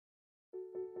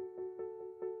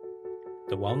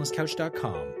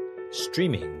thewellnesscouch.com,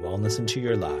 streaming wellness into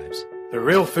your lives. The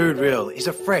Real Food Real is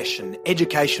a fresh and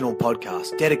educational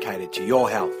podcast dedicated to your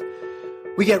health.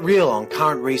 We get real on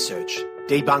current research,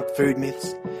 debunk food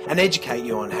myths, and educate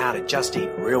you on how to just eat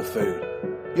real food.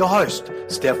 Your host,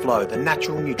 Steph Lowe, the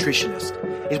natural nutritionist,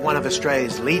 is one of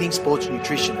Australia's leading sports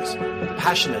nutritionists,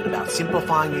 passionate about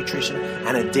simplifying nutrition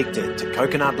and addicted to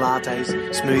coconut lattes,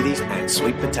 smoothies, and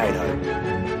sweet potato.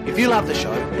 If you love the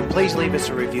show, then please leave us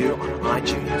a review on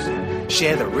iTunes.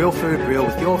 Share the Real Food Reel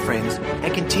with your friends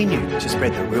and continue to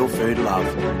spread the real food love.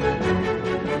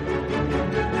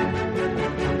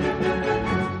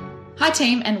 Hi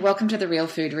team, and welcome to the Real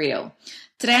Food Reel.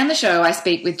 Today on the show I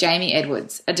speak with Jamie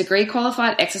Edwards, a degree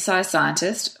qualified exercise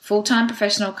scientist, full-time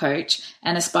professional coach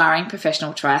and aspiring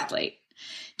professional triathlete.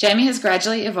 Jamie has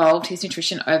gradually evolved his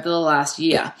nutrition over the last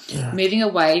year, moving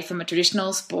away from a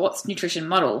traditional sports nutrition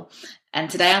model, and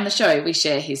today on the show we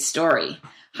share his story.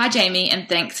 Hi Jamie, and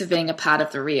thanks for being a part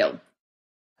of the Reel.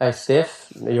 Hey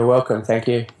Steph, you're welcome, thank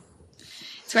you.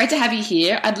 It's great to have you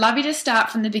here. I'd love you to start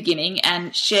from the beginning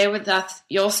and share with us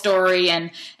your story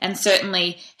and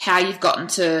certainly how you've gotten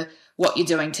to what you're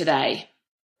doing today.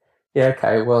 Yeah,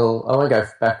 okay. Well, I won't go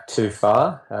back too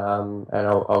far and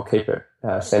I'll keep it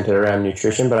centred around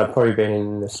nutrition, but I've probably been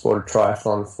in the sport of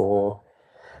triathlon for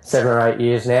 7 or 8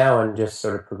 years now and just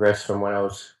sort of progressed from when I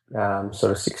was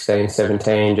sort of 16,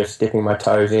 17, just dipping my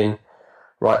toes in,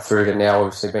 right through to now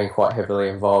obviously being quite heavily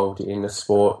involved in the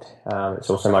sport. It's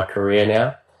also my career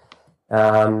now.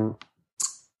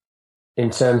 In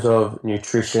terms of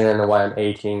nutrition and the way I'm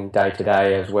eating day to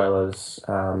day, as well as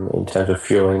in terms of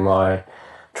fueling my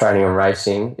training and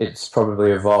racing, it's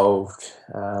probably evolved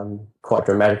quite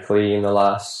dramatically in the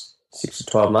last 6 to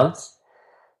 12 months.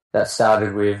 That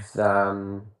started with,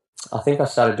 I think I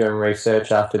started doing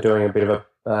research after doing a bit of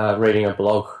reading a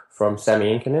blog from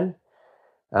Sammy Inkinen,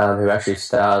 who actually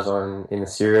stars in the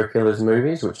Serial Killers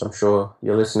movies, which I'm sure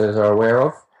your listeners are aware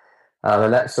of.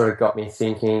 And that sort of got me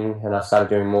thinking, and I started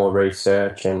doing more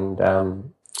research and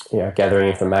gathering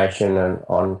information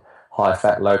on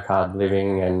high-fat, low-carb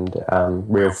living and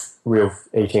real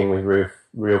eating with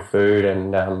real food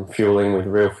and fueling with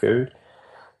real food.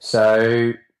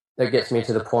 So that gets me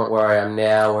to the point where I am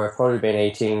now, where I've probably been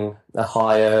eating a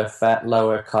higher fat,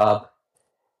 lower carb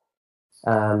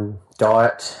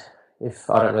diet.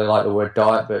 If I don't really like the word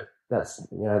diet, but that's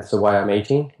the way I'm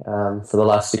eating for the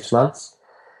last 6 months.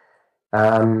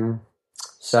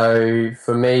 So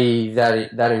for me,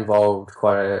 that involved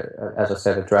quite as I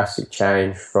said, a drastic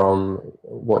change from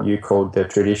what you called the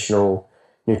traditional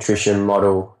nutrition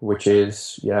model, which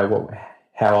is,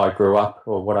 how I grew up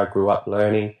or what I grew up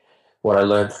learning, what I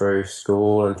learned through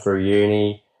school and through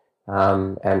uni,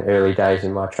 and early days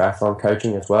in my triathlon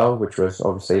coaching as well, which was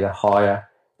obviously the higher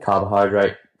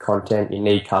carbohydrate content. You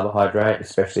need carbohydrate,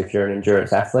 especially if you're an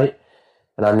endurance athlete.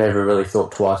 And I never really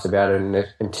thought twice about it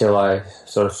until I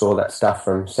sort of saw that stuff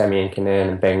from Sammy Inkinen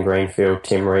and Ben Greenfield,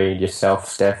 Tim Reed, yourself,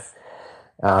 Steph,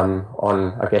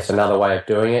 on, I guess, another way of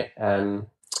doing it. And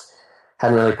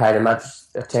hadn't really paid much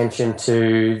attention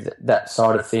to that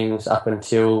side of things up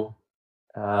until,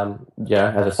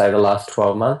 as I say, the last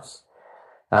 12 months.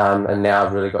 And now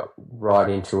I've really got right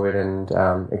into it and,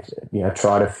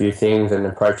 tried a few things and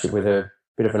approached it with a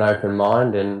bit of an open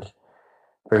mind, and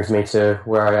brings me to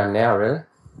where I am now, really.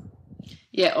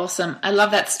 Yeah, awesome. I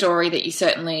love that story that you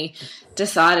certainly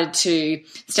decided to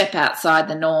step outside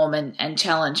the norm and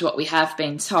challenge what we have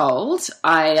been told.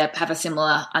 I have a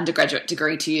similar undergraduate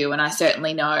degree to you, and I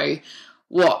certainly know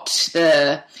what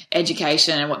the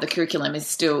education and what the curriculum is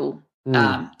still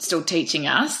teaching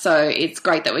us. So it's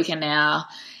great that we can now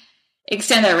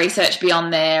extend our research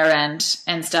beyond there and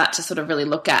start to sort of really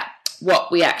look at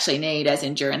what we actually need as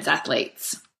endurance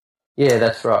athletes. Yeah,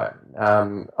 that's right.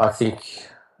 I think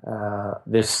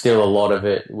there's still a lot of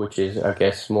it, which is, I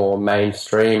guess, more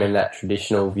mainstream in that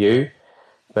traditional view.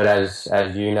 But as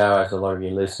you know, as a lot of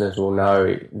your listeners will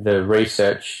know, the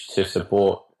research to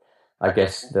support, I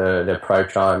guess, the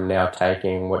approach I'm now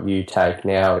taking, what you take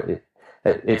now,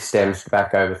 it stems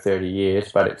back over 30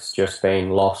 years, but it's just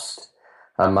been lost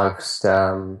amongst,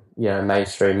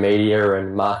 mainstream media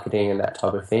and marketing and that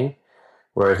type of thing.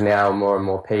 Whereas now more and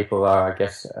more people are, I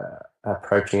guess,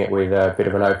 approaching it with a bit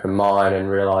of an open mind and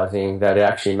realising that it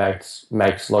actually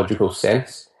makes logical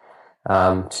sense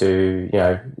to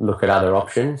look at other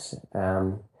options,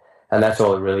 and that's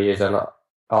all it really is. And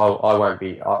I won't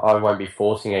be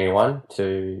forcing anyone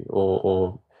to,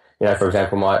 or for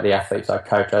example, the athletes I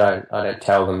coach, I don't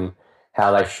tell them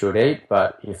how they should eat,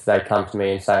 but if they come to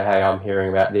me and say, hey, I'm hearing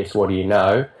about this, what do you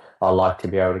know? I like to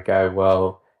be able to go,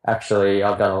 well, actually,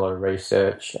 I've done a lot of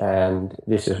research and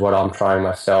this is what I'm trying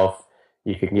myself.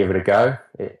 you can give it a go.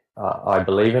 I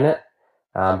believe in it.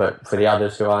 But for the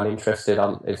others who aren't interested,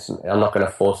 I'm not going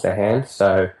to force their hand.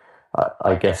 So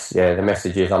I guess the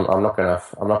message is I'm not going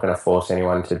to force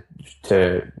anyone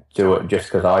to do it just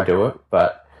because I do it.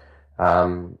 But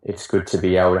it's good to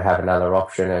be able to have another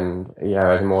option, and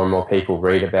as more and more people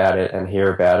read about it and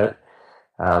hear about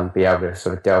it, be able to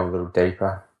sort of delve a little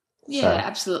deeper. Yeah, so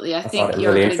absolutely. I find think it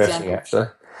you're really a good interesting, example. actually.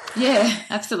 Yeah,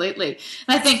 absolutely.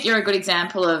 And I think you're a good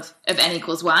example of N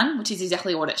equals 1, which is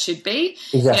exactly what it should be.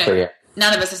 Exactly. Yeah.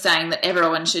 None of us are saying that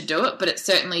everyone should do it, but it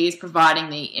certainly is providing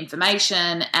the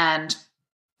information. And,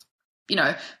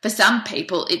 for some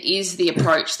people, it is the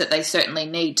approach that they certainly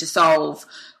need to solve,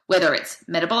 whether it's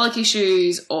metabolic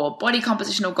issues or body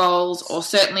compositional goals, or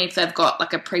certainly if they've got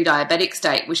like a pre-diabetic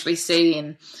state, which we see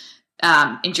in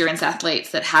endurance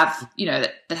athletes that have,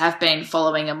 that have been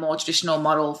following a more traditional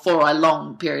model for a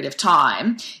long period of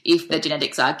time, if the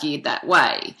genetics are geared that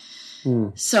way.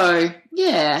 So,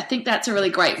 I think that's a really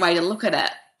great way to look at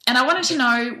it. And I wanted to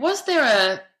know, was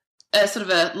there a sort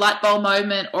of a light bulb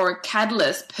moment or a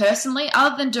catalyst personally,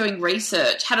 other than doing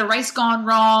research? Had a race gone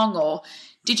wrong, or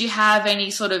did you have any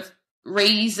sort of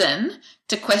reason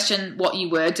to question what you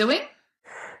were doing?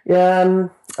 Yeah,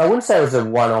 I wouldn't say it was a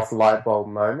one-off light bulb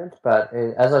moment, but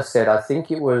as I said, I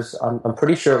think it was. I'm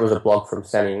pretty sure it was a blog from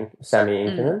Sammy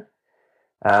Inkinen,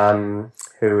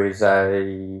 who is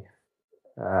a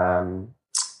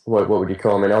what would you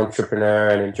call him? An entrepreneur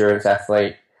and endurance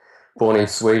athlete, born in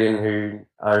Sweden, who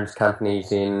owns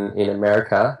companies in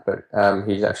America, but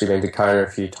he's actually been to Kona a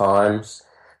few times.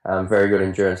 Very good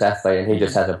endurance athlete, and he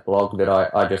just has a blog that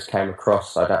I just came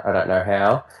across. I don't know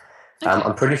how.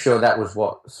 I'm pretty sure that was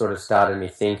what sort of started me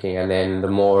thinking, and then the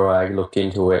more I looked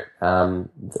into it, the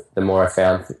more I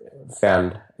found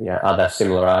other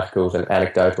similar articles and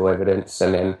anecdotal evidence,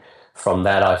 and then from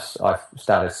that I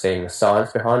started seeing the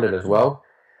science behind it as well.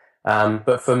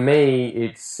 But for me,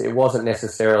 it wasn't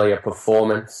necessarily a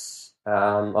performance.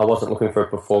 I wasn't looking for a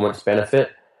performance benefit.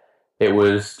 It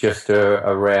was just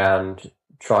around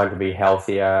trying to be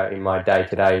healthier in my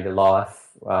day-to-day life,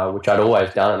 which I'd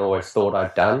always done and always thought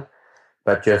I'd done.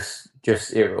 But just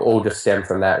it all just stemmed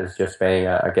from that as just being,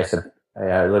 I guess, a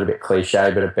little bit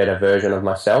cliche, but a better version of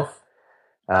myself.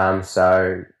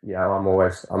 So I'm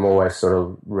always sort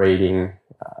of reading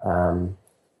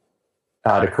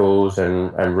articles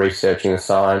and researching the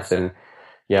science, and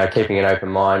keeping an open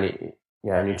mind.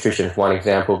 Nutrition is one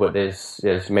example, but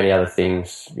there's many other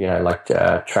things. Like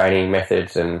training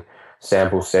methods and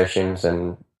sample sessions,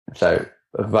 and so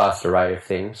a vast array of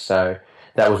things. So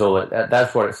that was all.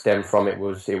 That's what it stemmed from. It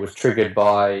was triggered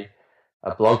by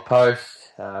a blog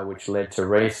post, which led to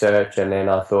research, and then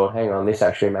I thought, hang on, this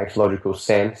actually makes logical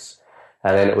sense.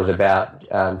 And then it was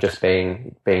about just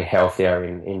being healthier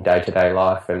in day-to-day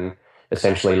life, and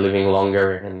essentially living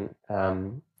longer,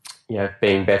 and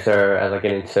being better as I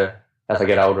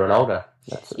get older and older.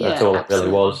 That's all it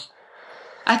really was.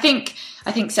 I think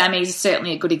Sammy is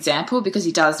certainly a good example because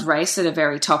he does race at a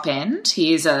very top end.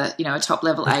 He is a top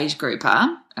level age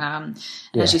grouper.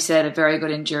 As you said, a very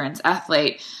good endurance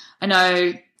athlete. I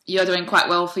know you're doing quite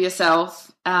well for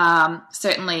yourself.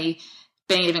 Certainly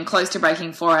being even close to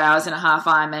breaking 4 hours and a half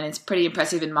Ironman is pretty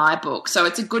impressive in my book. So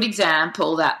it's a good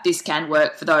example that this can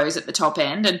work for those at the top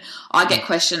end. And I get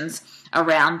questions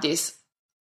around this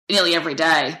nearly every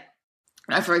day.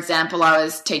 For example, I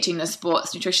was teaching the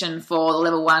sports nutrition for the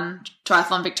level 1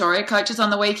 Triathlon Victoria coaches on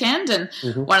the weekend, and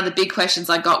one of the big questions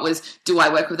I got was, do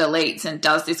I work with elites, and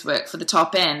does this work for the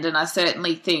top end? And I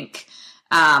certainly think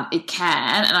it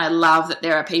can, and I love that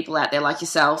there are people out there like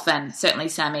yourself, and certainly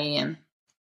Sammy, and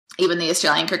even the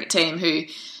Australian cricket team who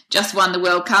just won the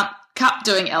World Cup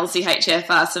doing LCHF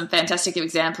are some fantastic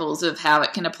examples of how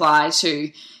it can apply to,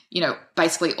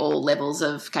 basically all levels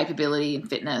of capability and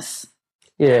fitness.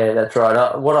 Yeah, that's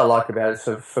right. What I like about it,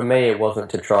 so for me, it wasn't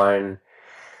to try and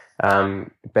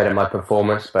better my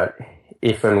performance, but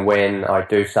if and when I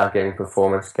do start getting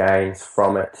performance gains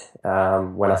from it,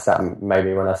 when I start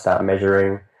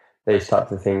measuring these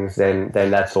types of things, then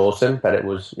that's awesome. But it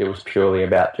was purely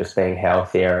about just being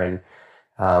healthier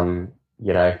and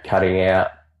cutting out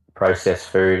processed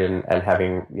food and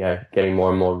having getting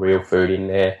more and more real food in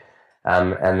there.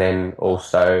 And then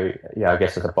also, I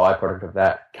guess as a byproduct of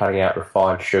that, cutting out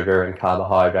refined sugar and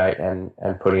carbohydrate and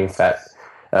putting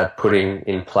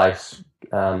in place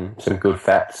some good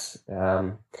fats.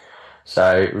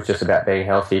 So it was just about being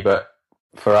healthy. But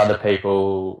for other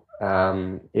people,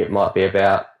 it might be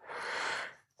about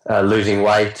losing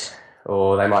weight,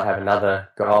 or they might have another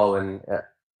goal. And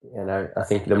I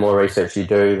think the more research you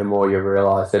do, the more you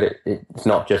realise that it's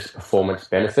not just performance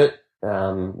benefit.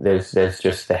 There's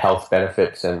just the health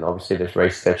benefits, and obviously there's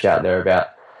research out there about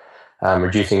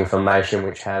reducing inflammation,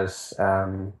 which has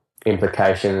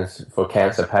implications for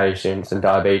cancer patients and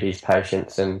diabetes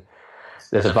patients, and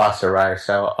there's a vast array.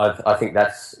 So I think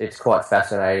it's quite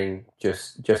fascinating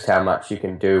just how much you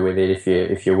can do with it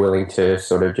if you're willing to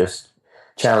sort of just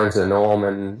challenge the norm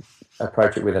and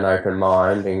approach it with an open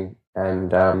mind,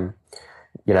 and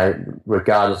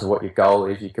regardless of what your goal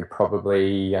is, you could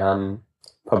probably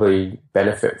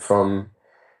benefit from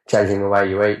changing the way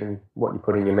you eat and what you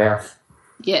put in your mouth.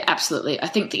 Yeah, absolutely. I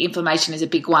think the inflammation is a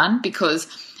big one because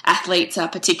athletes are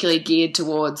particularly geared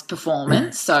towards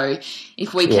performance. So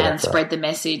if we can spread the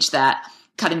message that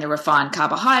cutting the refined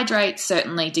carbohydrates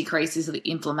certainly decreases the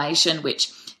inflammation,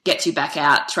 which gets you back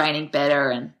out training better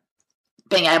and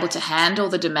being able to handle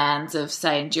the demands of,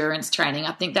 say, endurance training,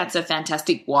 I think that's a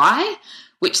fantastic why,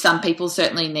 which some people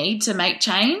certainly need to make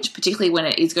change, particularly when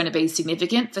it is going to be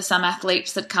significant for some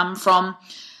athletes that come from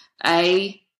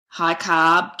a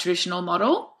high-carb traditional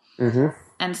model. Mm-hmm.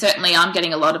 And certainly I'm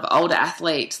getting a lot of older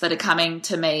athletes that are coming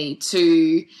to me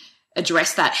to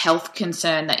address that health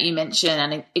concern that you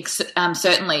mentioned and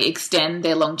certainly extend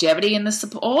their longevity in the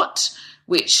support,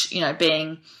 which,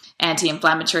 being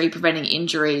anti-inflammatory, preventing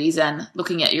injuries and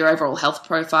looking at your overall health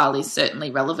profile is certainly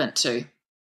relevant too.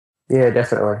 Yeah,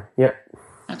 definitely. Yep.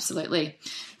 Absolutely.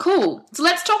 Cool. So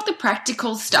let's talk the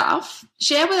practical stuff.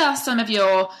 Share with us some of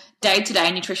your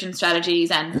day-to-day nutrition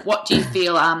strategies and what do you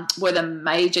feel were the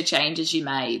major changes you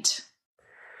made?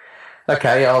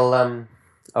 Okay, I'll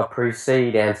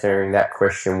proceed answering that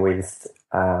question with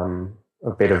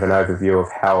a bit of an overview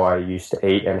of how I used to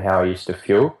eat and how I used to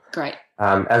fuel. Great.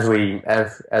 As we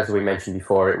mentioned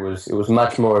before, it was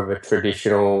much more of a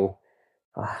traditional.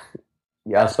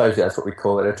 I suppose that's what we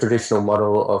call it, a traditional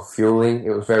model of fueling.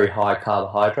 It was very high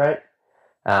carbohydrate,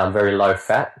 very low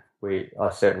fat. I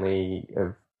certainly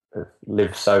have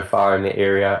lived so far in the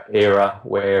era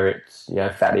where it's,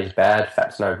 fat is bad,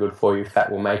 fat's no good for you,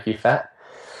 fat will make you fat.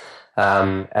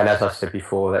 And as I said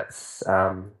before, that's,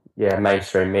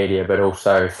 mainstream media, but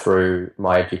also through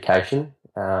my education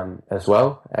as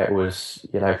well. It was,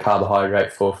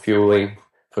 carbohydrate for fueling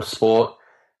for sport,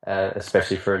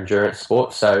 especially for endurance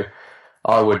sport. So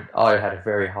I had a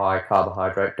very high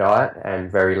carbohydrate diet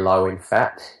and very low in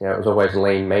fat. It was always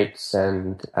lean meats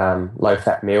and low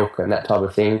fat milk and that type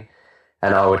of thing.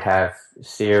 And I would have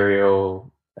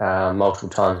cereal multiple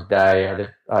times a day.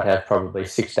 I'd have probably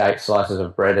 6 to 8 slices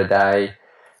of bread a day.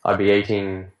 I'd be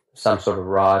eating some sort of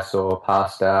rice or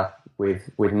pasta with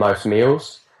most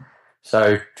meals.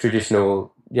 So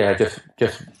traditional,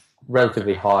 just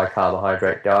relatively high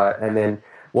carbohydrate diet. And then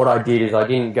what I did is I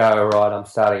didn't go, right, I'm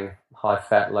starting high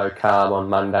fat, low carb on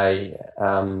Monday,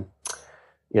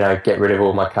 get rid of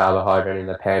all my carbohydrate in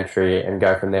the pantry and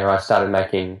go from there. I started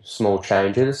making small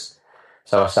changes.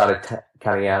 So I started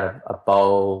cutting out a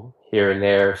bowl here and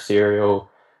there of cereal.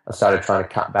 I started trying to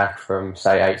cut back from,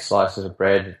 say, 8 slices of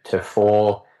bread to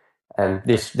 4. And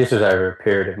this was over a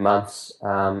period of months.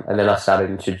 And then I started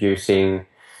introducing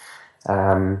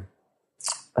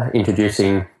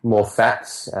more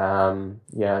fats, so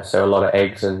a lot of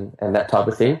eggs and that type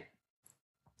of thing.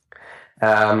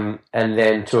 And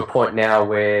then to a point now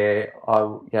where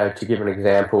to give an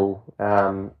example,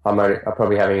 I'm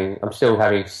still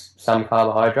having some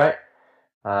carbohydrate.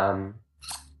 For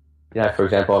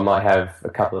example, I might have a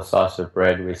couple of slices of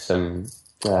bread with some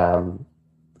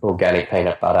organic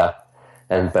peanut butter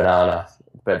and banana,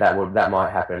 but that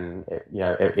might happen. In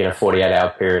a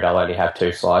 48-hour period, I'll only have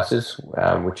 2 slices,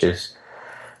 which is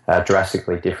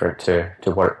drastically different to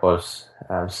what it was,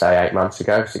 say, 8 months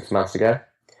ago, 6 months ago.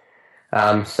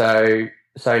 So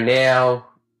now,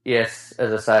 yes,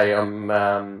 as I say, I'm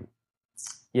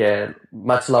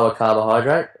much lower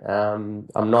carbohydrate. I'm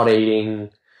not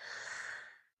eating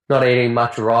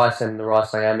much rice, and the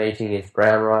rice I am eating is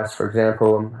brown rice, for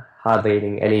example. I'm hardly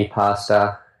eating any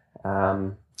pasta,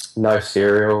 no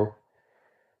cereal.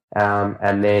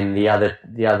 And then the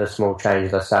other small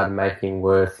changes I started making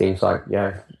were things like,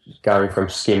 going from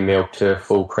skim milk to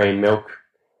full cream milk.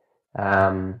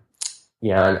 And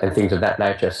things of that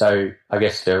nature. So I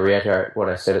guess to reiterate what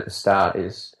I said at the start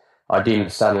is I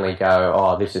didn't suddenly go,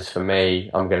 oh, this is for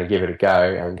me, I'm going to give it a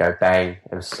go and go bang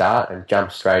and start and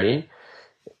jump straight in.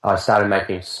 I started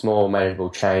making small,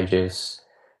 manageable changes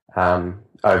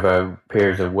over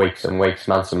periods of weeks and weeks,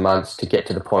 months and months to get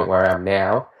to the point where I am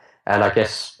now. And I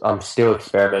guess I'm still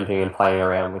experimenting and playing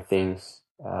around with things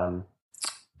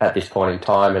at this point in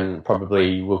time, and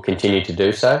probably will continue to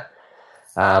do so.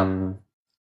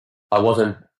 I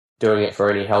wasn't doing it for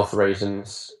any health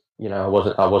reasons. I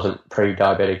wasn't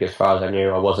pre-diabetic as far as I knew.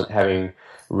 I wasn't having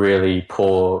really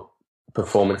poor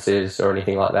performances or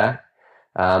anything like that.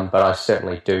 But I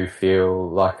certainly do feel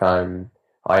like I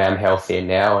am healthier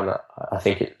now, and I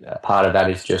think a part of that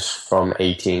is just from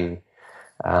eating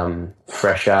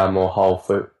fresher, more whole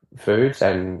foods,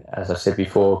 and as I said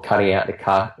before, cutting out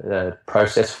the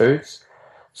processed foods.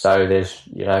 So there's,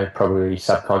 probably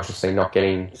subconsciously not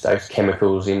getting those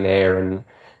chemicals in there and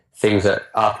things that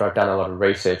after I've done a lot of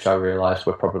research, I realised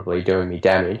were probably doing me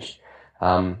damage.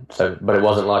 But it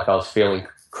wasn't like I was feeling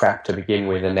crap to begin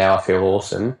with and now I feel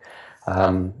awesome.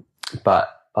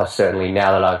 But I certainly,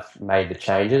 now that I've made the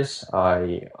changes,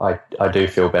 I do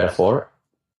feel better for it.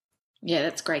 Yeah,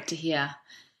 that's great to hear.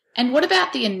 And what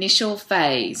about the initial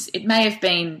phase? It may have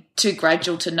been too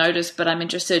gradual to notice, but I'm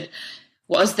interested,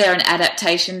 was there an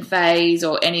adaptation phase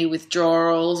or any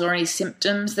withdrawals or any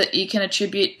symptoms that you can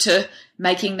attribute to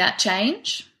making that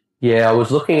change? Yeah, I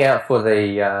was looking out for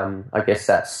the, I guess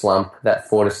that slump, that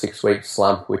 4 to 6 week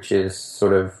slump, which is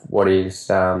sort of what is,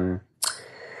 what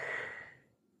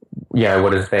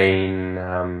has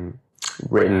been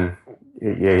written.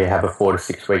 You have a 4 to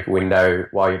 6 week window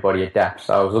while your body adapts.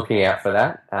 So I was looking out for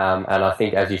that. And I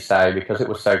think, as you say, because it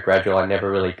was so gradual, I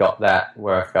never really got that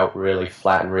where I felt really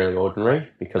flat and really ordinary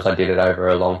because I did it over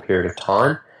a long period of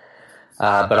time.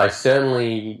 But I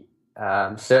certainly,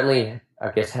 I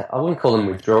guess I wouldn't call them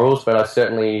withdrawals, but I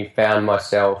certainly found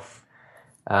myself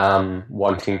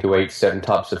wanting to eat certain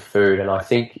types of food. And I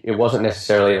think it wasn't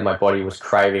necessarily that my body was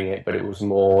craving it, but it was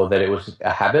more that it was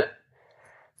a habit.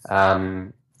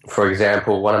 For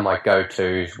example, one of my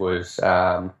go-tos was,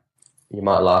 you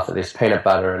might laugh at this, peanut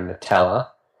butter and Nutella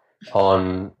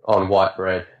on white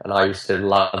bread. And I used to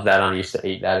love that. I used to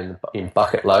eat that in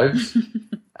bucket loads.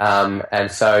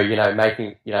 And so,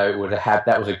 making, it would have,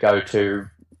 that was a go-to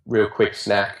real quick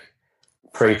snack,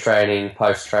 pre-training,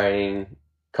 post-training,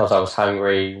 because I was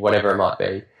hungry, whatever it might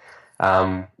be.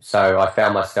 So I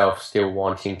found myself still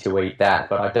wanting to eat that,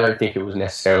 but I don't think it was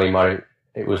necessarily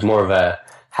it was more of a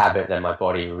habit than my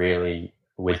body really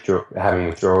having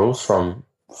withdrawals from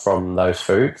those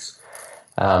foods.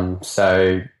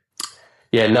 So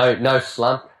yeah, no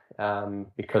slump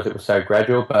because it was so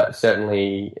gradual, but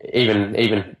certainly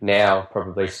even now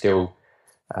probably still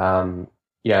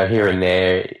here and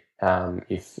there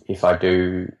if I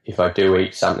do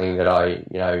eat something that I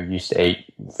used to eat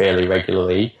fairly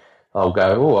regularly, I'll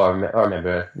go, I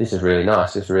remember this is really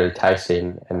nice, this is really tasty,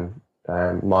 and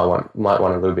might want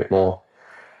a little bit more.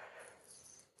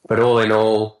 But all in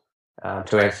all,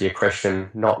 to answer your question,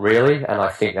 not really, and I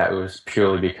think that was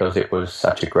purely because it was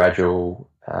such a gradual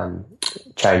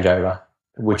changeover,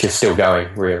 which is still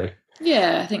going, really.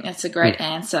 Yeah, I think that's a great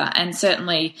answer, and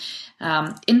certainly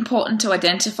important to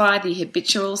identify the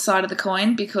habitual side of the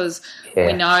coin, because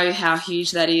we know how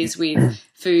huge that is with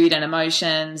food and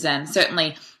emotions, and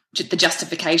certainly the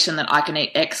justification that I can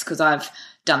eat X because I've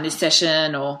done this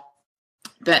session or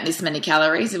burnt this many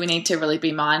calories. We need to really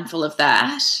be mindful of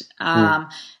that.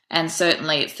 And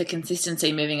certainly it's the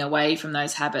consistency moving away from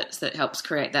those habits that helps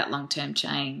create that long-term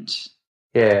change.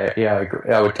 Yeah, I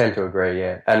agree. I would tend to agree,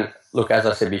 yeah. And look, as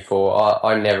I said before,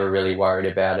 I never really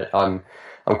worried about it. I'm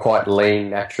quite lean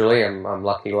naturally, and I'm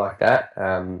lucky like that.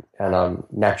 And I'm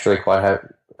naturally quite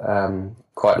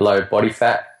low body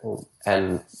fat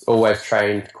and always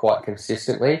trained quite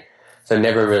consistently. So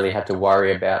never really had to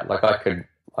worry about, like,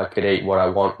 I could eat what I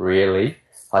want, really.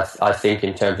 I think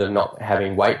in terms of not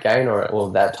having weight gain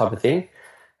or that type of thing.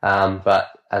 But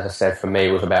as I said, for me,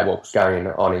 it was about what was going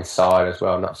on inside as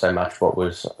well, not so much what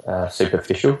was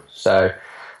superficial. So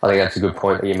I think that's a good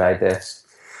point that you made there.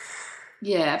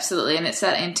 Yeah, absolutely. And it's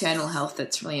that internal health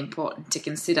that's really important to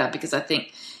consider, because I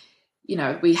think,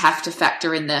 we have to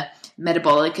factor in the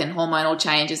metabolic and hormonal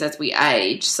changes as we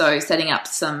age. So setting up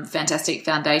some fantastic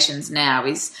foundations now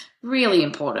is really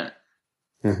important.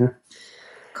 Mm-hmm.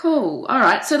 Cool. All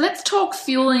right. So let's talk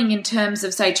fueling in terms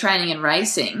of, say, training and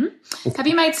racing. Have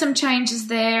you made some changes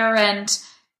there? And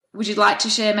would you like to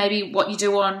share maybe what you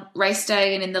do on race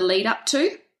day and in the lead up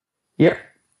to? Yep.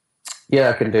 Yeah,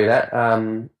 I can do that.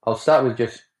 I'll start with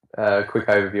just a quick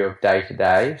overview of day to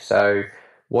day. So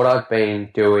what I've been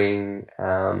doing,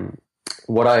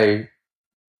 what I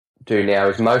do now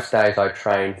is most days I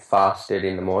train fasted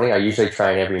in the morning. I usually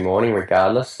train every morning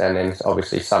regardless, and then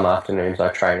obviously some afternoons I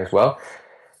train as well.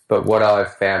 But what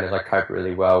I've found is I cope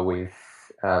really well with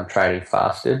training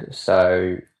fasted.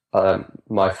 So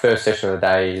my first session of the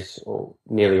day is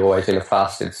nearly always in a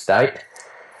fasted state.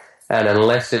 And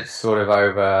unless it's sort of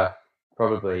over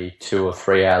probably 2 or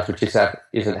 3 hours, which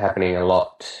isn't happening a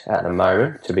lot at the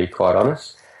moment, to be quite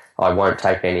honest, I won't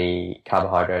take any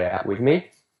carbohydrate out with me.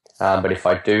 But if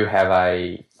I do have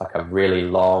a really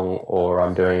long, or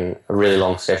I'm doing a really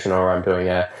long session, or I'm doing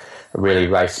a really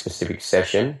race-specific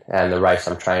session, and the race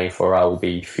I'm training for, I will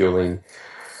be fueling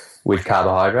with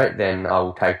carbohydrate, then I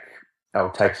will take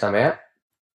some out.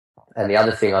 And the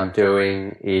other thing I'm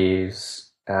doing is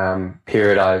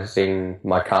periodizing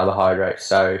my carbohydrates.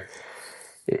 So,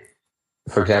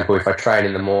 for example, if I train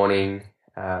in the morning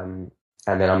and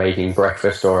then I'm eating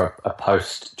breakfast or a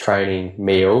post-training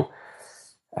meal,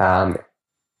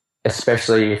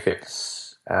 especially if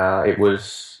it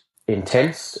was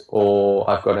intense or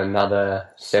I've got another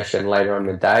session later on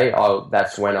in the day,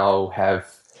 that's when I'll have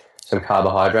some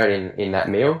carbohydrate in that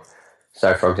meal.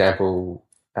 So, for example,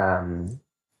 that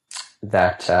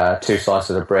 2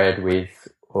 slices of bread with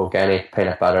organic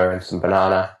peanut butter and some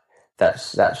banana,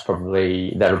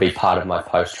 that'll be part of my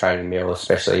post-training meal,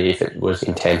 especially if it was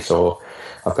intense or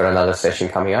I've got another session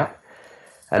coming up.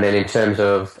 And then in terms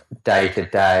of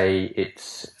day-to-day,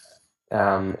 it's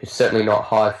certainly not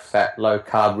high-fat,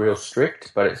 low-carb, real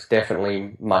strict, but it's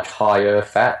definitely much higher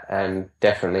fat and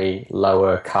definitely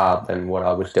lower carb than what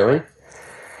I was doing.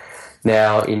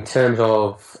 Now, in terms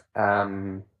of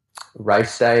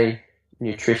race day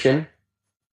nutrition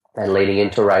and leading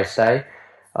into race day,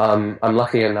 I'm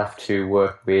lucky enough to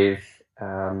work with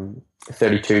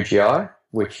 32GI,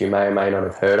 which you may or may not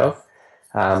have heard of.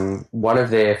 One of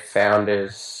their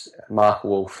founders, Mark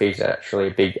Wolf, he's actually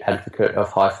a big advocate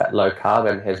of high-fat, low-carb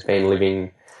and has been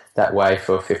living that way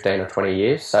for 15 or 20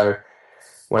 years. So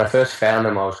when I first found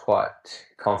them, I was quite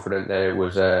confident that it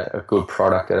was a good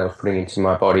product that I was putting into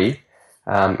my body.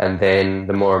 And then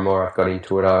the more and more I've got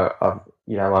into it, I'm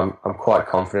quite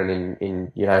confident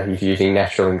in he's using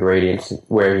natural ingredients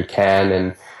where he can,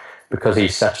 and because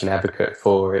he's such an advocate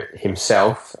for it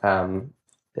himself, I'm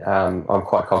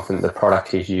quite confident the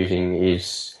product he's using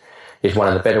is one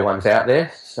of the better ones out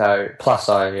there. So plus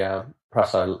I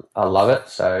love it.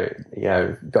 So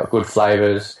got good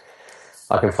flavors.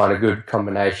 I can find a good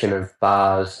combination of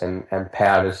bars and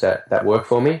powders that work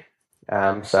for me.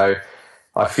 So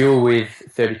I fuel with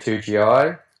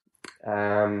 32GI.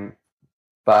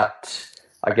 But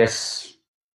I guess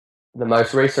the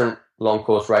most recent long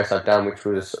course race I've done, which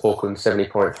was Auckland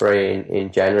 70.3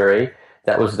 in January,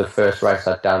 that was the first race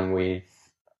I've done with,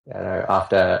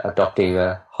 after adopting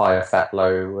the higher fat,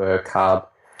 low carb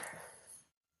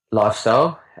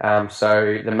lifestyle.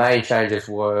 So the main changes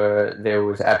were there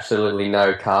was absolutely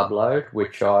no carb load,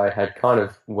 which I had kind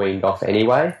of weaned off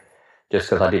anyway, just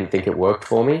because I didn't think it worked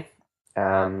for me.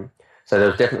 So there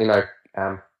was definitely no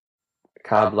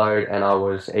carb load, and I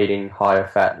was eating higher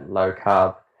fat, low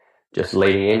carb, just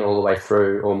leading in all the way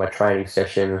through all my training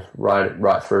sessions,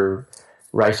 right through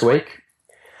race week.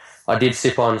 I did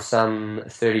sip on some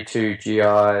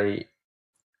 32GI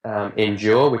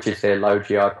Endure, which is their low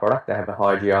GI product. They have a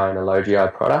high GI and a low GI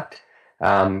product,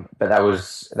 but that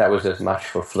was as much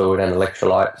for fluid and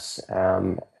electrolytes,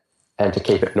 and to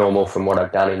keep it normal from what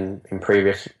I've done in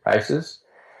previous races.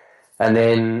 And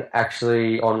then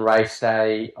actually on race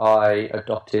day, I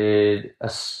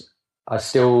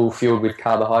still fueled with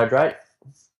carbohydrate.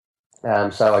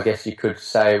 So I guess you could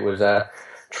say it was a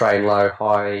train low,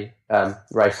 high,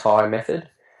 race high method.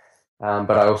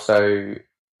 But I also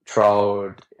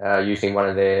trialled using one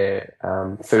of their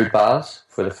food bars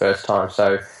for the first time.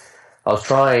 So I was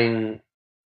trying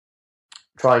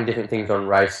different things on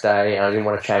race day, and I didn't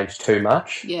want to change too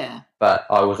much. Yeah. But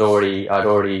I'd already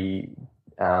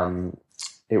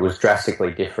it was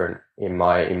drastically different in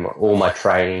all my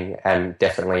training, and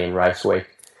definitely in race week.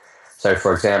 So,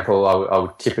 for example, I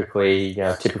would typically,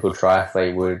 a typical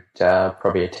triathlete would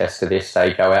probably attest to this.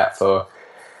 They go out for,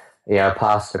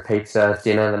 pasta, pizza,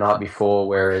 dinner the night before,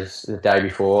 whereas the day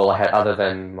before, all I had, other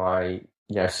than my,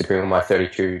 sipping on my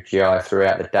 32GI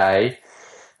throughout the day,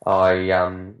 I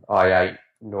ate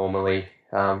normally.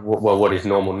 What is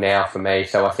normal now for me?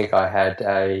 So I think I had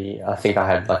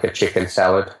like a chicken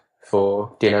salad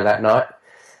for dinner that night,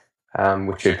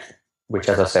 which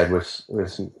as I said was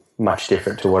much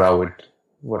different to what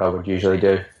I would usually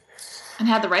do. And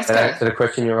how'd the race go? Answer the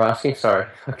question you were asking. Sorry,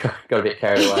 I got a bit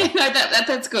carried away. No,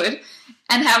 that's good.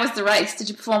 And how was the race? Did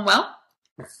you perform well?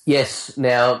 Yes.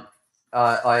 Now,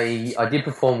 I did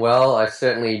perform well. I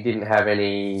certainly didn't have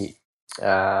any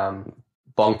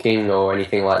bonking or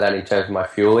anything like that in terms of my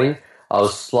fueling. I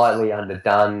was slightly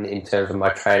underdone in terms of my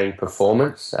training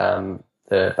performance.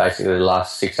 Basically the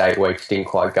last 6-8 weeks didn't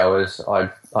quite go as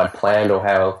I'd planned,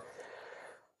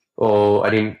 or I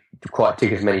didn't quite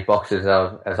tick as many boxes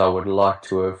as I would like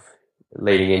to have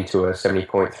leading into a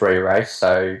 70.3 race.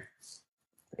 So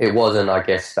it wasn't, I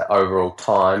guess, the overall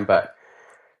time I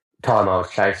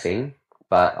was chasing,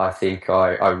 but I think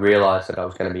I realised that I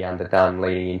was going to be underdone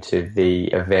leading into the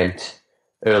event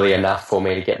early enough for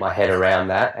me to get my head around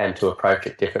that and to approach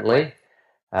it differently.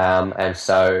 And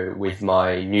so with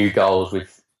my new goals,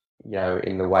 with,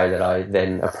 in the way that I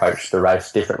then approached the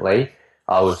race differently,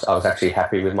 I was actually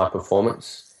happy with my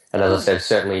performance. And as I said,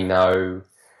 certainly no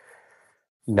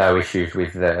issues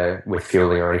with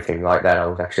fueling or anything like that. I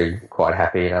was actually quite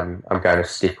happy, and I'm going to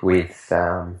stick with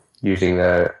using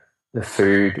the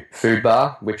food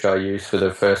bar, which I used for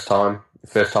the first time. The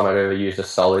first time I'd ever used a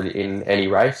solid in any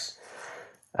race.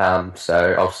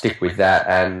 So I'll stick with that,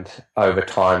 and over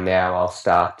time now I'll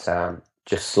start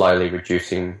just slowly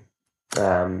reducing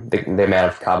the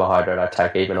amount of carbohydrate I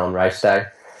take even on race day.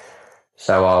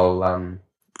 So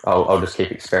I'll just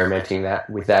keep experimenting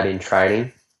with that in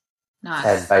training. Nice.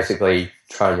 And basically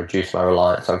try and reduce my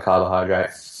reliance on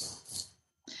carbohydrates.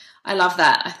 I love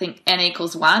that. I think N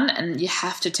equals 1, and you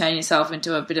have to turn yourself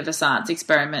into a bit of a science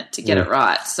experiment to get it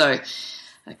right. So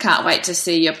I can't wait to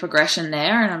see your progression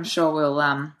there, and I'm sure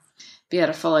we'll be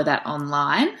able to follow that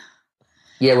online.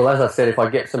 Yeah, well, as I said, if I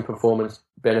get some performance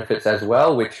benefits as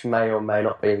well, which may or may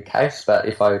not be the case, but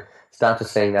if I start to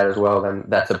seeing that as well, then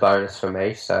that's a bonus for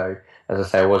me. So as I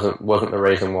say, it wasn't the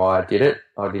reason why I did it.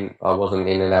 I wasn't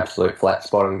in an absolute flat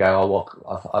spot and go,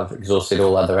 I've exhausted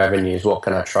all other avenues. What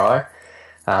can I try?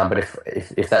 But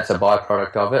if that's a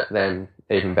byproduct of it, then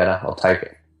even better. I'll take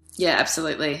it. Yeah,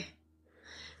 absolutely.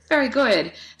 Very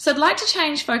good. So I'd like to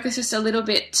change focus just a little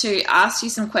bit to ask you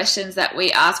some questions that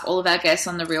we ask all of our guests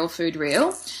on the Real Food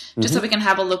Reel, just so we can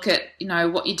have a look at,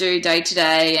 what you do day to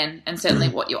day and certainly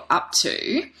what you're up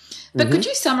to. But could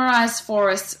you summarise for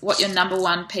us what your number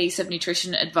one piece of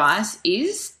nutrition advice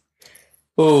is?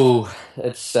 Oh,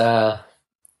 it's I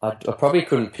probably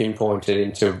couldn't pinpoint it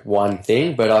into one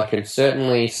thing, but I can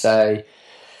certainly say,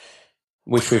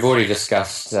 which we've already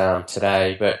discussed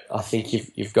today, but I think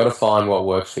you've got to find what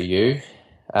works for you,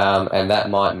 and that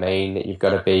might mean that you've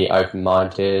got to be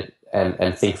open-minded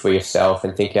and think for yourself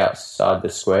and think outside the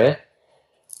square.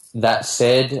 That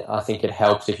said, I think it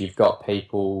helps if you've got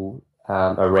people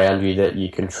around you that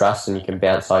you can trust and you can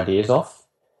bounce ideas off.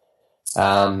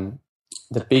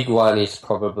 The big one is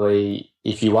probably,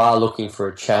 if you are looking for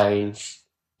a change,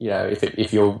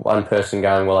 if you're one person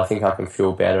going, well, I think I can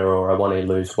feel better, or I want to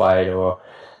lose weight, or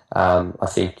I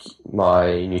think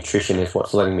my nutrition is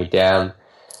what's letting me down,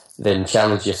 then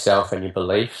challenge yourself and your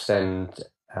beliefs, and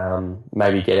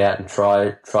maybe get out and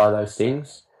try those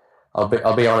things. I'll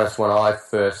be honest, when I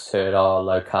first heard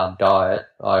low carb diet,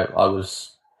 I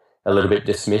was a little bit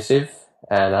dismissive,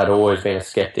 and I'd always been a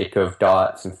skeptic of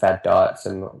diets and fad diets,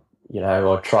 and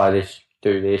or try this,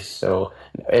 do this, or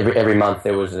every month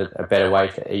there was a better way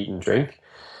to eat and drink,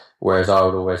 whereas I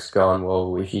would always gone,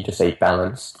 well, if you just eat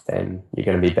balanced, then you're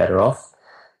going to be better off.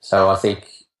 So I think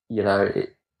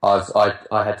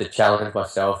I had to challenge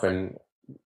myself, and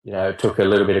it took a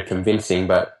little bit of convincing,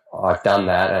 but I've done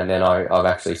that, and then I've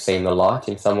actually seen the light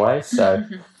in some ways. So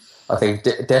I think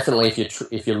definitely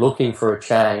if you're looking for a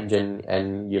change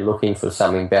and you're looking for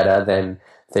something better,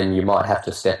 then you might have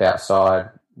to step outside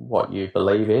what you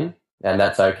believe in, and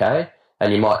that's okay.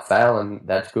 And you might fail, and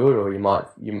that's good, or you might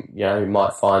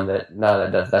find that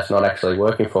no, that's not actually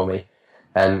working for me,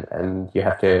 and you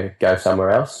have to go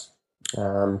somewhere else.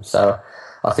 So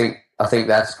I think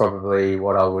that's probably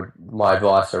my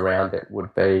advice around it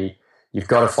would be, you've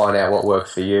got to find out what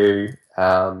works for you,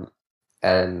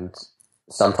 and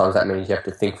sometimes that means you have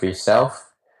to think for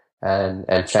yourself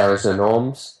and challenge the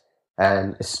norms,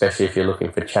 and especially if you're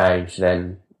looking for change,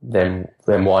 then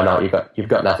why not? You've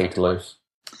got nothing to lose.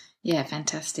 Yeah,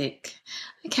 fantastic.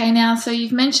 Okay, now, so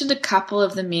you've mentioned a couple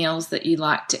of the meals that you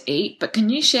like to eat, but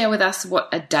can you share with us what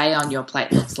a day on your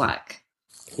plate looks like?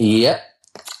 Yep.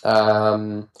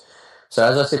 So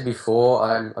as I said before,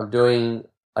 I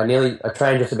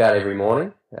train just about every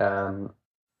morning.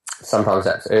 Sometimes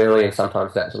that's early and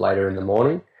sometimes that's later in the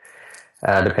morning,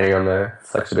 depending on the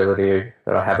flexibility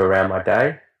that I have around my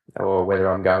day, or whether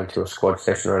I'm going to a squad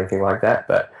session or anything like that.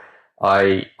 But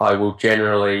I will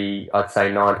generally, I'd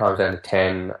say 9 times out of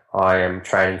 10, I am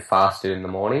training fasted in the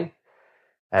morning.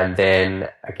 And then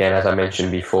again, as I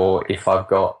mentioned before, if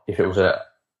it was a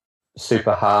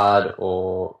super hard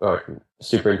or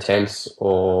super intense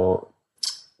or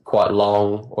quite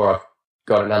long, or I've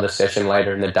got another session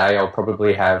later in the day, I'll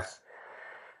probably have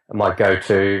my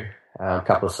go-to a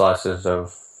couple of slices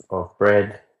of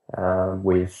bread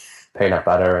with peanut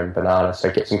butter and banana, so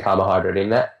get some carbohydrate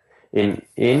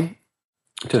in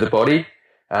to the body.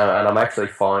 And I'm actually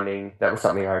finding that was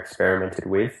something I experimented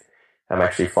with. I'm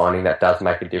actually finding that does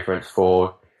make a difference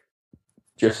for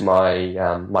just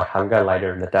my my hunger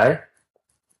later in the day.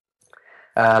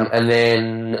 And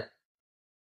then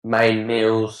main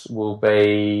meals will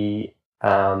be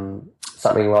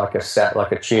something like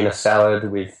a tuna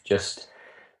salad with just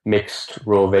mixed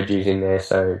raw veggies in there.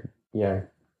 So,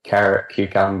 carrot,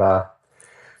 cucumber,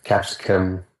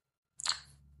 capsicum,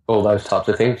 all those types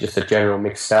of things, just a general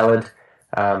mixed salad.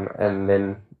 And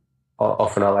then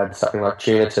often I'll add something like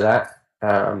tuna to that.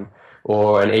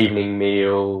 Or an evening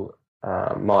meal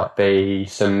might be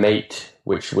some meat,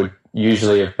 which would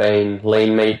usually have been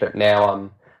lean meat, but now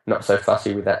I'm not so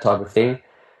fussy with that type of thing.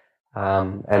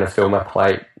 And I fill my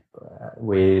plate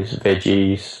with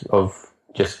veggies of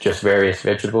just various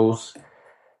vegetables.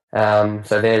 So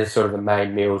they're sort of the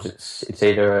main meals. It's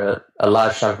either a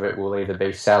large chunk of it will either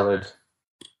be salad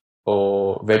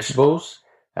or vegetables,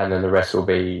 and then the rest will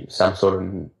be some sort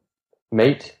of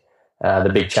meat.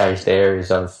 The big change there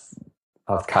is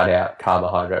I've cut out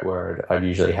carbohydrate, where I'd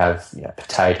usually have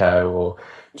potato or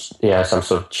some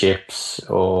sort of chips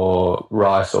or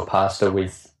rice or pasta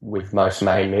with most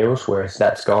main meals, whereas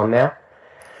that's gone now.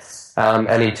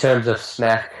 And in terms of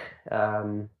snack,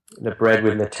 the bread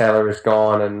with Nutella is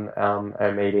gone, and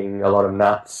I'm eating a lot of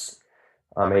nuts.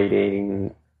 I'm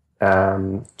eating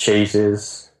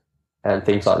cheeses and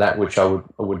things like that, which I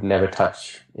would never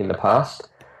touch in the past.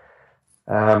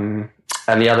 And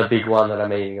the other big one that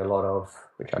I'm eating a lot of,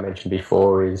 which I mentioned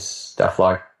before, is stuff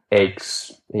like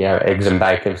eggs, eggs and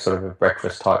bacon, sort of a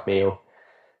breakfast type meal,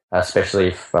 especially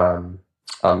if I'm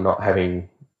not having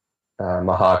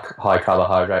my high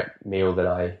carbohydrate meal that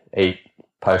I eat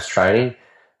post-training.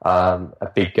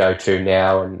 A big go-to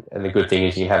now, and the good thing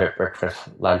is you can have it breakfast,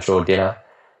 lunch or dinner,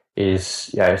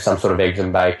 is some sort of eggs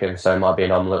and bacon. So it might be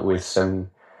an omelette with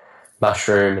some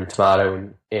mushroom and tomato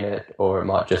in it, or it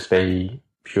might just be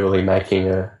purely making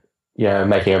a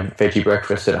veggie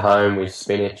breakfast at home with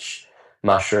spinach,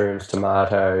 mushrooms,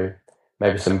 tomato,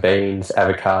 maybe some beans,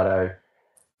 avocado,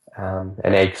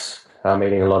 and eggs. I'm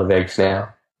eating a lot of eggs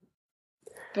now.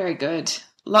 Very good.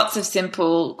 Lots of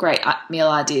simple, great meal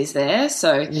ideas there.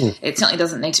 So it certainly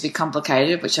doesn't need to be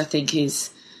complicated, which I think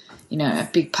is, a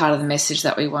big part of the message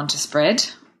that we want to spread.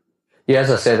 Yeah,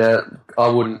 as I said, I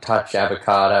wouldn't touch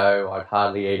avocado. I'd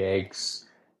hardly eat eggs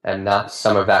and nuts.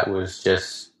 Some of that was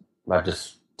I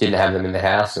just didn't have them in the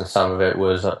house, and some of it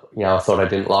was, I thought I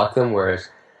didn't like them. Whereas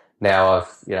now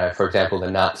I've, for example,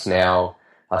 the nuts now,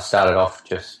 I started off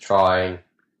just trying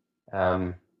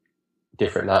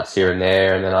different nuts here and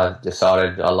there, and then I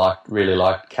decided I really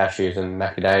liked cashews and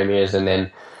macadamias, and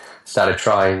then started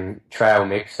trying trail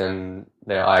mix, and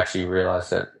then I actually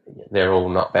realised that they're all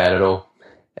not bad at all.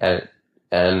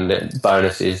 And the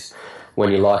bonus is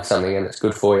when you like something and it's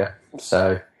good for you.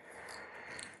 So,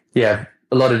 yeah,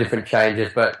 a lot of different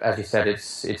changes, but as you said,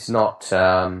 it's not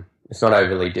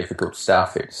overly difficult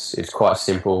stuff. It's quite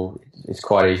simple. It's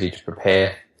quite easy to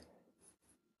prepare.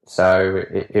 So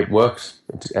it works,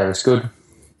 and it's good.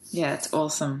 Yeah, it's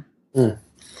awesome.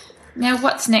 Now,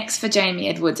 what's next for Jamie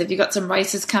Edwards? Have you got some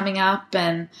races coming up,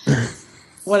 and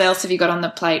what else have you got on the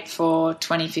plate for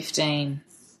 2015?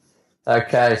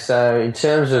 Okay, so in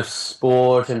terms of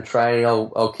sport and training,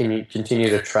 I'll continue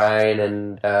to train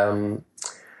and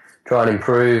try and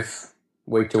improve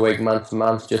week to week, month to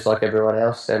month, just like everyone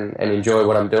else, and enjoy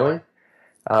what I'm doing.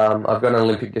 I've got an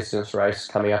Olympic distance race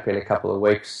coming up in a couple of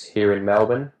weeks here in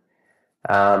Melbourne,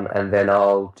 and then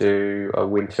I'll do a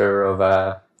winter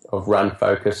of run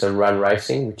focus and run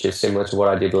racing, which is similar to what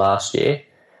I did last year.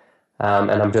 And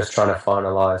I'm just trying to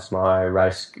finalise my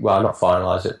race. Well, not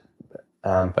finalise it,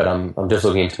 but I'm just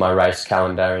looking into my race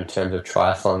calendar in terms of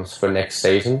triathlons for next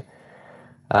season.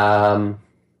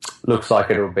 Looks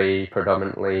like it'll be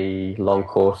predominantly long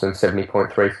course and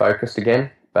 70.3 focused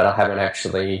again, but I haven't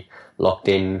actually locked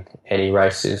in any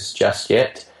races just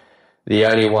yet. The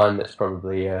only one that's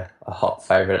probably a hot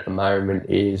favourite at the moment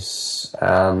is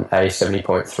a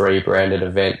 70.3 branded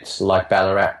event like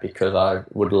Ballarat, because I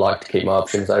would like to keep my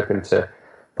options open to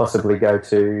possibly go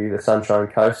to the Sunshine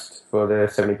Coast for the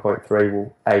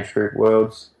 70.3 age group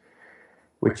worlds,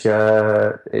 which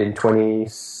are in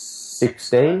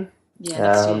 2016.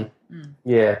 Yeah,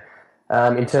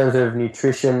 In terms of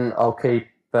nutrition, I'll keep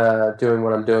doing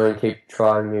what I'm doing, keep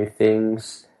trying new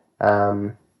things,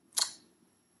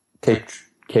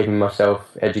 keeping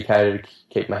myself educated,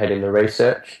 keep my head in the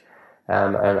research.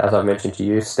 And as I've mentioned to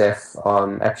you, Steph,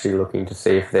 I'm actually looking to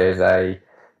see if there's a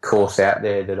course out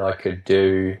there that I could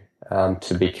do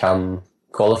to become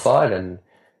qualified and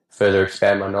further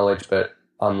expand my knowledge. But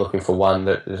I'm looking for one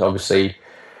that is obviously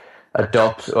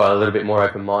adopts, or a little bit more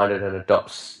open-minded, and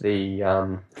adopts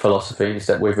the philosophies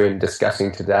that we've been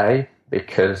discussing today,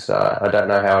 because I don't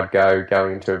know how I'd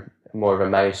going into more of a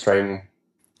mainstream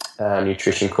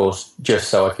nutrition course just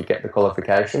so I could get the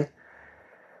qualification.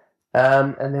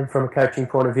 And then from a coaching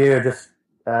point of view, I just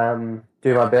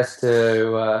do my best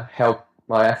to help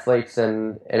my athletes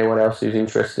and anyone else who's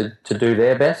interested to do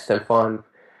their best and find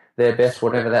their best,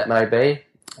 whatever that may be.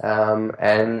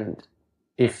 And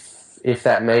if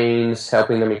that means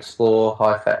helping them explore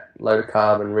high-fat,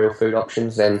 low-carb and real food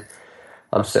options, then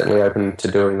I'm certainly open to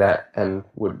doing that, and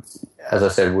would, as I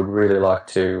said, would really like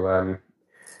to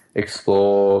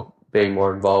explore being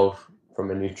more involved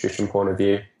from a nutrition point of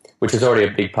view, which is already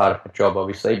a big part of my job,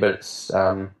 obviously, but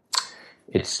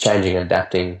it's changing and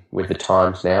adapting with the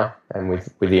times now and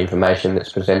with the information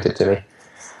that's presented to me.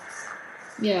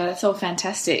 Yeah, that's all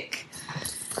fantastic.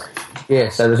 Yeah,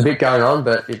 so there's a bit going on,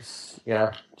 but it's,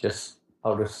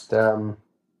 I'll just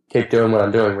keep doing what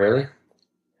I'm doing, really.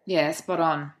 Yeah, spot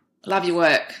on. Love your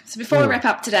work. So before we wrap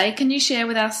up today, can you share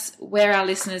with us where our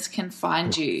listeners can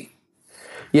find you?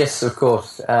 Yes, of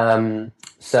course.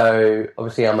 So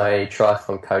obviously I'm a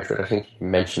triathlon coach, which I think you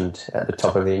mentioned at the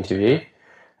top of the interview.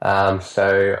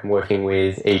 So I'm working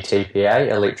with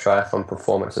ETPA, Elite Triathlon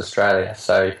Performance Australia.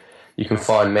 So you can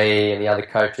find me and the other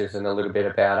coaches and a little bit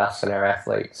about us and our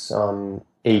athletes on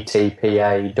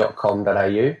etpa.com.au,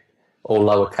 all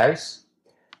lowercase.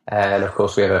 And of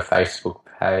course we have a Facebook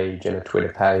page and a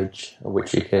Twitter page,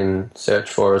 which you can search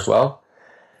for as well.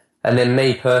 And then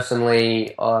me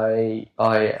personally, I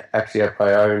actually have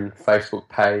my own Facebook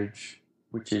page,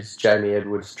 which is Jamie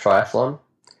Edwards Triathlon,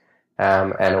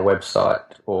 and a website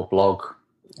or blog,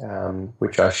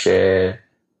 which I share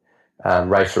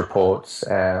race reports,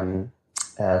 some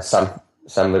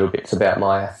little bits about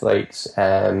my athletes.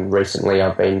 And recently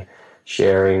I've been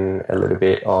sharing a little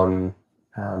bit on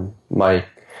my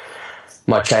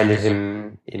changes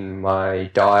in my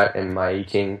diet and my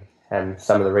eating and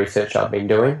some of the research I've been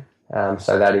doing.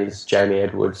 So that is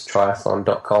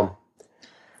jamieedwardstriathlon.com.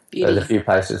 There's a few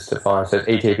places to find. So it's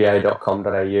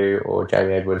etpa.com.au or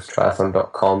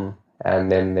jamieedwardstriathlon.com,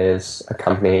 and then there's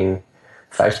accompanying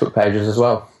Facebook pages as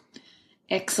well.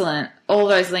 Excellent. All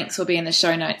those links will be in the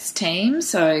show notes, team,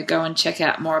 so go and check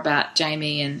out more about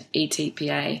Jamie and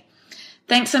ETPA.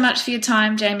 Thanks so much for your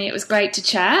time, Jamie. It was great to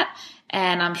chat,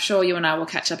 and I'm sure you and I will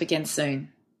catch up again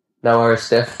soon. No worries,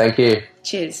 Steph. Thank you.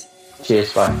 Cheers.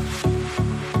 Cheers. Bye.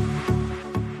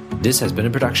 This has been a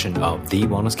production of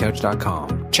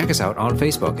TheWellnessCouch.com. Check us out on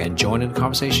Facebook and join in the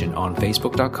conversation on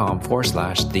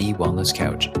Facebook.com/The Wellness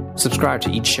Couch. Subscribe to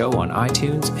each show on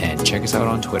iTunes and check us out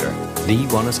on Twitter. The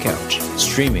Wellness Couch,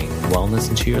 streaming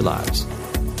wellness into your lives.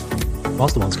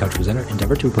 Whilst the Wellness Couch presenter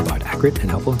endeavor to provide accurate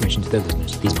and helpful information to their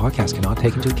listeners, these podcasts cannot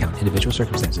take into account individual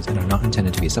circumstances and are not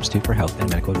intended to be a substitute for health and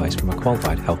medical advice from a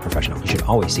qualified health professional. You should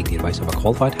always seek the advice of a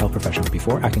qualified health professional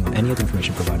before acting on any of the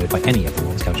information provided by any of the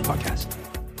Wellness Couch podcasts.